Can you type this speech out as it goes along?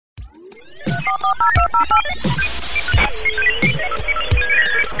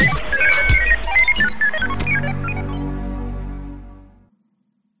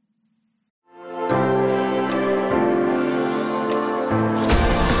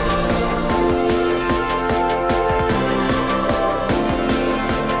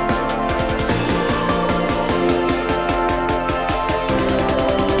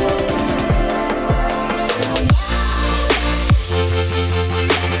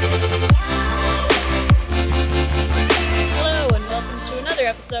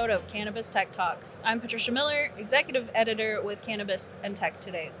Of Cannabis Tech Talks. I'm Patricia Miller, Executive Editor with Cannabis and Tech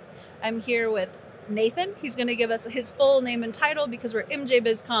Today. I'm here with Nathan. He's going to give us his full name and title because we're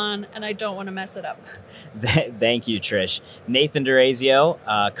MJBizCon and I don't want to mess it up. Thank you, Trish. Nathan Darazio,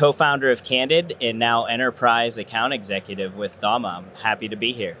 co-founder of Candid and now Enterprise Account Executive with Dama. I'm happy to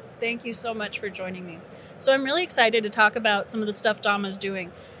be here. Thank you so much for joining me. So I'm really excited to talk about some of the stuff Dama's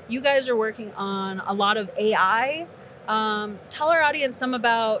doing. You guys are working on a lot of AI. Tell our audience some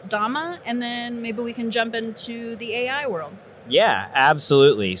about Dama, and then maybe we can jump into the AI world. Yeah,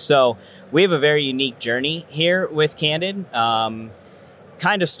 absolutely. So we have a very unique journey here with Candid. Kind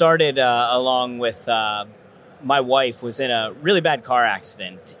of started along with my wife was in a really bad car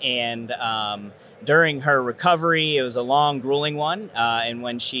accident, and during her recovery, it was a long, grueling one. And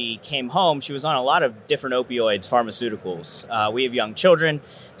when she came home, she was on a lot of different opioids, pharmaceuticals. We have young children.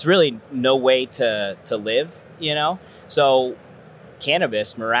 It's really no way to live, you know? So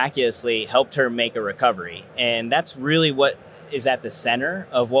cannabis miraculously helped her make a recovery. And that's really what is at the center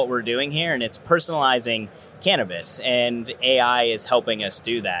of what we're doing here. And it's personalizing cannabis. And AI is helping us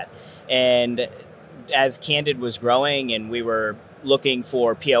do that. And as Candid was growing and we were looking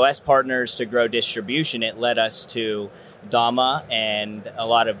for POS partners to grow distribution, it led us to Dama and a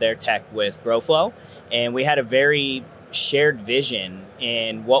lot of their tech with GrowFlow. And we had a very shared vision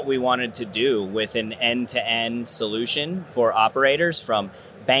in what we wanted to do with an end-to-end solution for operators from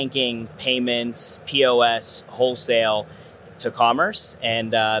banking, payments, POS, wholesale to commerce.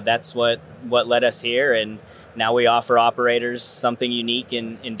 And that's what led us here. And now we offer operators something unique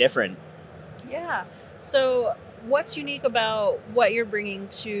and different. Yeah. So what's unique about what you're bringing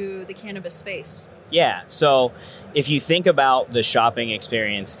to the cannabis space? Yeah. So if you think about the shopping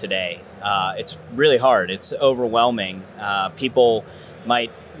experience today, it's really hard. It's overwhelming. People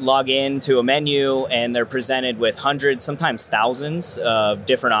might log in to a menu and they're presented with hundreds, sometimes thousands of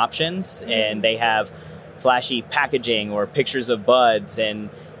different options. And they have flashy packaging or pictures of buds,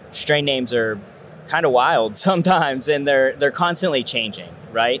 and strain names are kind of wild sometimes, and they're constantly changing,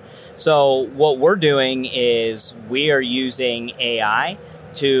 right? So what we're doing is we are using AI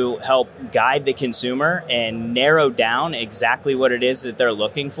to help guide the consumer and narrow down exactly what it is that they're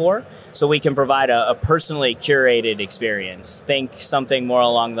looking for, so we can provide a personally curated experience. Think something more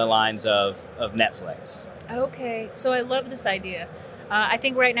along the lines of Netflix. Okay, so I love this idea. I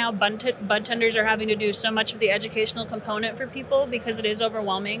think right now bud tenders are having to do so much of the educational component for people because it is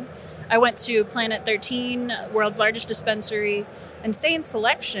overwhelming. I went to Planet 13, world's largest dispensary, insane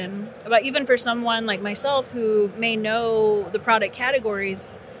selection, but even for someone like myself who may know the product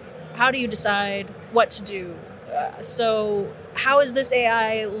categories, how do you decide what to do? So how is this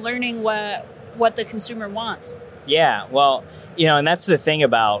AI learning what the consumer wants? Yeah, well, you know, and that's the thing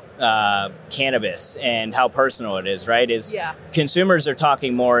about cannabis and how personal it is, right? Consumers are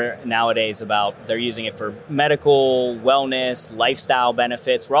talking more nowadays about they're using it for medical, wellness, lifestyle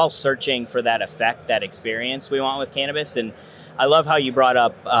benefits. We're all searching for that effect, that experience we want with cannabis. And I love how you brought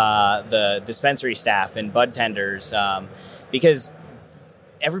up the dispensary staff and bud tenders because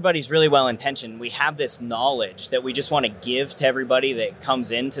everybody's really well-intentioned. We have this knowledge that we just want to give to everybody that comes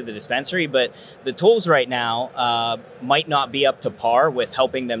into the dispensary, but the tools right now might not be up to par with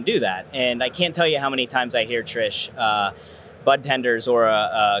helping them do that. And I can't tell you how many times I hear, Trish, bud tenders or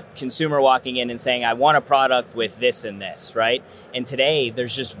a consumer walking in and saying, I want a product with this and this, right? And today,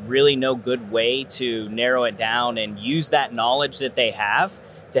 there's just really no good way to narrow it down and use that knowledge that they have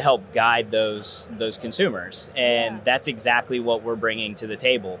to help guide those consumers. And that's exactly what we're bringing to the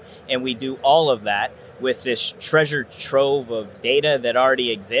table. And we do all of that with this treasure trove of data that already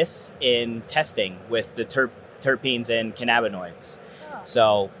exists in testing with the terpenes and cannabinoids.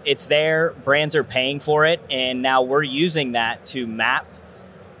 So it's there, brands are paying for it, and now we're using that to map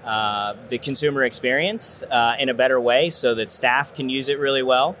the consumer experience in a better way so that staff can use it really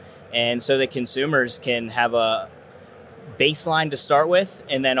well, and so that consumers can have a baseline to start with,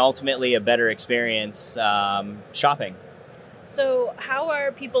 and then ultimately a better experience shopping. So how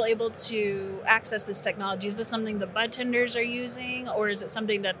are people able to access this technology? Is this something the bud tenders are using, or is it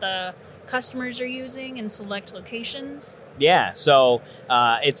something that the customers are using in select locations? Yeah, so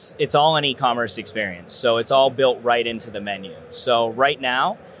it's all an e-commerce experience. So it's all built right into the menu. So right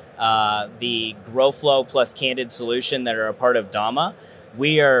now, the GrowFlow plus Candid solution that are a part of Dama,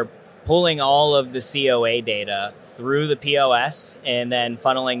 we are pulling all of the COA data through the POS and then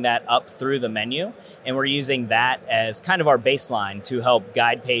funneling that up through the menu. And we're using that as kind of our baseline to help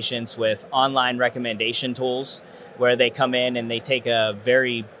guide patients with online recommendation tools where they come in and they take a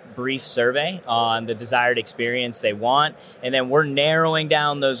very brief survey on the desired experience they want. And then we're narrowing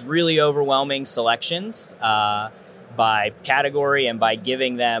down those really overwhelming selections by category and by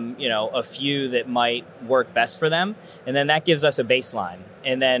giving them, a few that might work best for them. And then that gives us a baseline.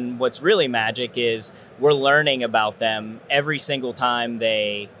 And then what's really magic is we're learning about them every single time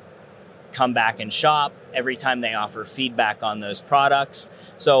they come back and shop, every time they offer feedback on those products.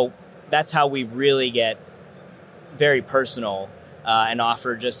 So that's how we really get very personal and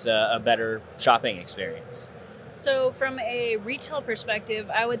offer just a better shopping experience. So from a retail perspective,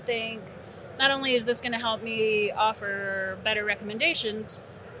 I would think not only is this going to help me offer better recommendations,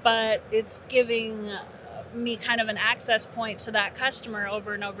 but it's giving me kind of an access point to that customer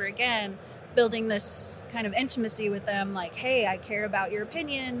over and over again, building this kind of intimacy with them, like, hey, I care about your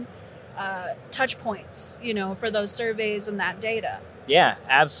opinion, touch points, for those surveys and that data. Yeah,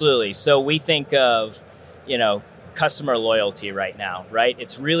 absolutely. So we think of, customer loyalty right now, right?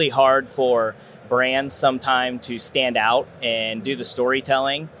 It's really hard for brands sometimes to stand out and do the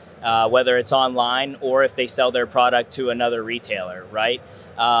storytelling, whether it's online or if they sell their product to another retailer, right?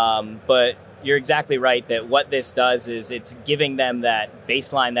 But you're exactly right that what this does is it's giving them that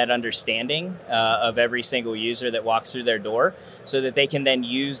baseline, that understanding of every single user that walks through their door so that they can then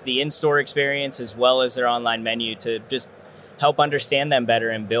use the in-store experience as well as their online menu to just help understand them better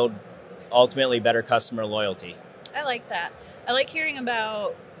and build ultimately better customer loyalty. I like that. I like hearing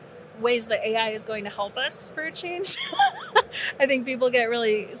about ways that AI is going to help us for a change. I think people get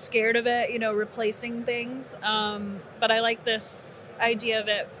really scared of it, replacing things. But I like this idea of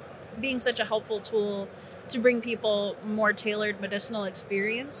it being such a helpful tool to bring people more tailored medicinal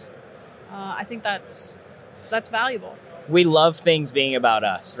experience. I think that's valuable. We love things being about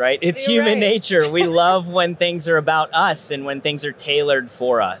us, right? It's You're human right. nature. We love when things are about us and when things are tailored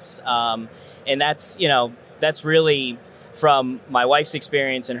for us. And that's really from my wife's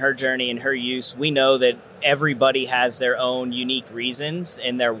experience and her journey and her use. We know that everybody has their own unique reasons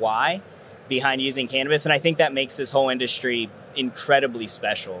and their why behind using cannabis. And I think that makes this whole industry incredibly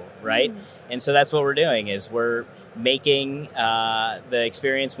special, right? And so that's what we're doing is we're making the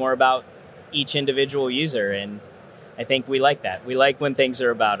experience more about each individual user. And I think we like that. We like when things are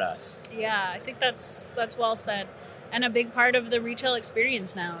about us. Yeah, I think that's well said. And a big part of the retail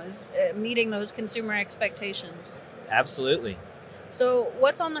experience now is meeting those consumer expectations. Absolutely. So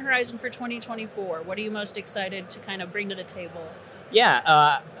what's on the horizon for 2024? What are you most excited to kind of bring to the table? Yeah,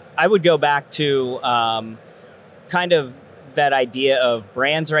 I would go back to kind of that idea of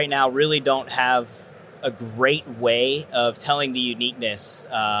brands right now really don't have a great way of telling the uniqueness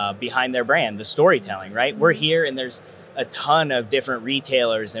behind their brand, the storytelling, right? We're here and there's a ton of different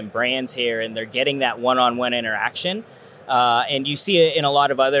retailers and brands here and they're getting that one-on-one interaction. And you see it in a lot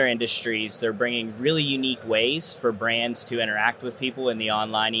of other industries. They're bringing really unique ways for brands to interact with people in the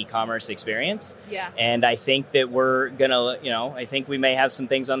online e-commerce experience. Yeah. And I think that we're going to, I think we may have some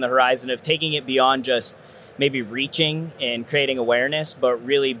things on the horizon of taking it beyond just maybe reaching and creating awareness, but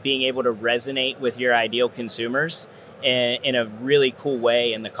really being able to resonate with your ideal consumers in a really cool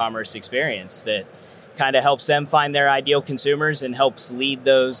way in the commerce experience that kind of helps them find their ideal consumers and helps lead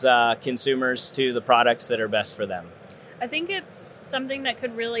those consumers to the products that are best for them. I think it's something that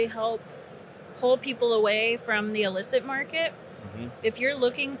could really help pull people away from the illicit market. Mm-hmm. If you're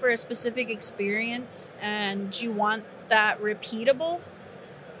looking for a specific experience and you want that repeatable,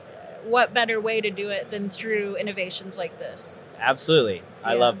 what better way to do it than through innovations like this? Absolutely.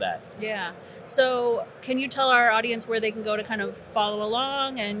 I love that. Yeah. So can you tell our audience where they can go to kind of follow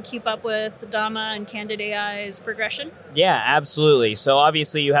along and keep up with Dama and Candid AI's progression? Yeah, absolutely. So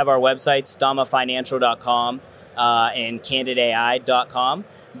obviously you have our websites, damafinancial.com and candidai.com.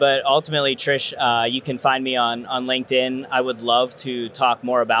 But ultimately, Trish, you can find me on LinkedIn. I would love to talk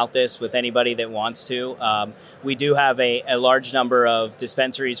more about this with anybody that wants to. We do have a large number of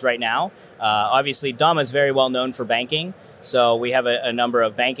dispensaries right now. Obviously, Dama is very well known for banking. So we have a number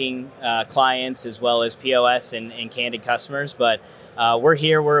of banking clients as well as POS and Candid customers. But we're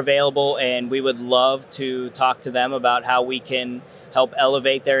here, we're available, and we would love to talk to them about how we can help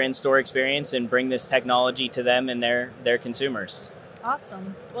elevate their in-store experience and bring this technology to them and their consumers.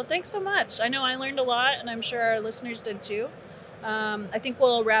 Awesome. Well, thanks so much. I know I learned a lot, and I'm sure our listeners did too. I think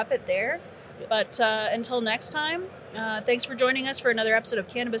we'll wrap it there. But until next time, thanks for joining us for another episode of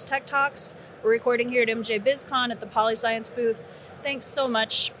Cannabis Tech Talks. We're recording here at MJBizCon at the Polyscience booth. Thanks so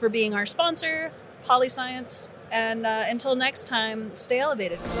much for being our sponsor, Polyscience. And until next time, stay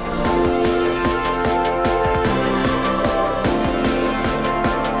elevated.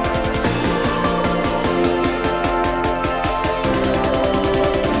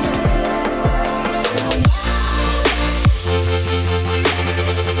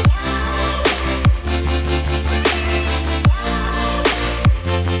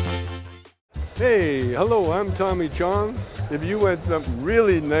 Hey, hello, I'm Tommy Chong. If you want something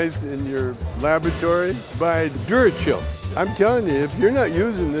really nice in your laboratory, buy DuraChill. I'm telling you, if you're not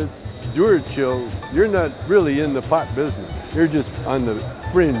using this DuraChill, you're not really in the pot business. You're just on the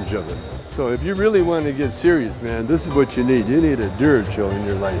fringe of it. So if you really want to get serious, man, this is what you need. You need a DuraChill in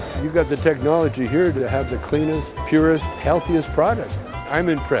your life. You got the technology here to have the cleanest, purest, healthiest product. I'm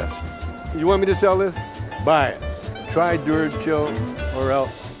impressed. You want me to sell this? Buy it. Try DuraChill or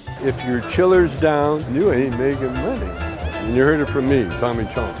else. If your chiller's down, you ain't making money. And you heard it from me, Tommy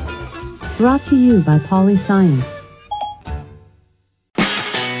Chong. Brought to you by Polyscience.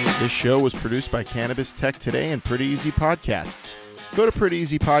 This show was produced by Cannabis Tech Today and Pretty Easy Podcasts. Go to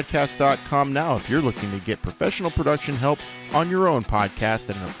prettyeasypodcast.com now if you're looking to get professional production help on your own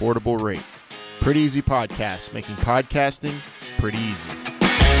podcast at an affordable rate. Pretty Easy Podcasts, making podcasting pretty easy.